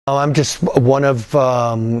I'm just one of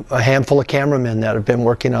a handful of cameramen that have been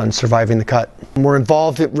working on surviving the cut. We're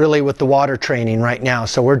involved really with the water training right now,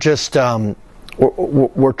 so we're just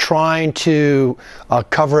we're trying to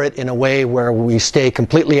cover it in a way where we stay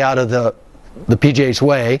completely out of the PJ's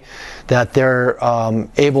way, that they're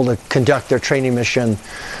able to conduct their training mission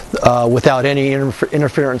without any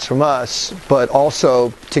interference from us, but also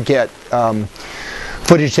to get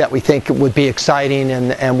footage that we think would be exciting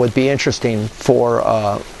and would be interesting for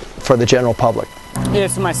the general public.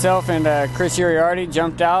 It's myself and Chris Uriarty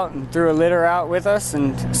jumped out and threw a litter out with us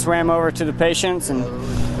and swam over to the patients and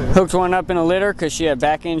hooked one up in a litter because she had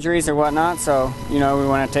back injuries or whatnot, so we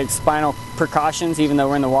want to take spinal precautions even though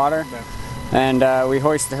we're in the water. And we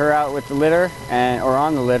hoisted her out with the litter, or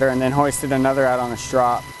on the litter, and then hoisted another out on a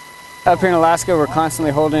strop. Up here in Alaska, we're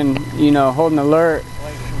constantly holding alert,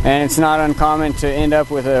 and it's not uncommon to end up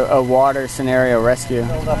with a water scenario rescue.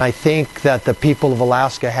 I think that the people of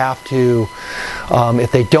Alaska have to,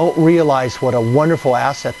 if they don't realize what a wonderful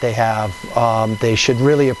asset they have, they should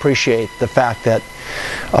really appreciate the fact that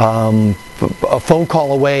a phone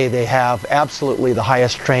call away they have absolutely the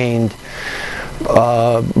highest trained,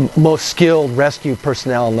 most skilled rescue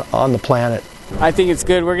personnel on the planet. I think it's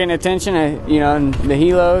good. We're getting attention. And the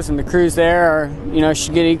helos and the crews there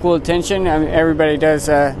should get equal attention. I mean, everybody does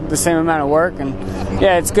the same amount of work, and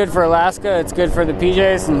yeah, it's good for Alaska. It's good for the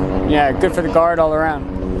PJs, and yeah, good for the Guard all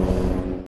around.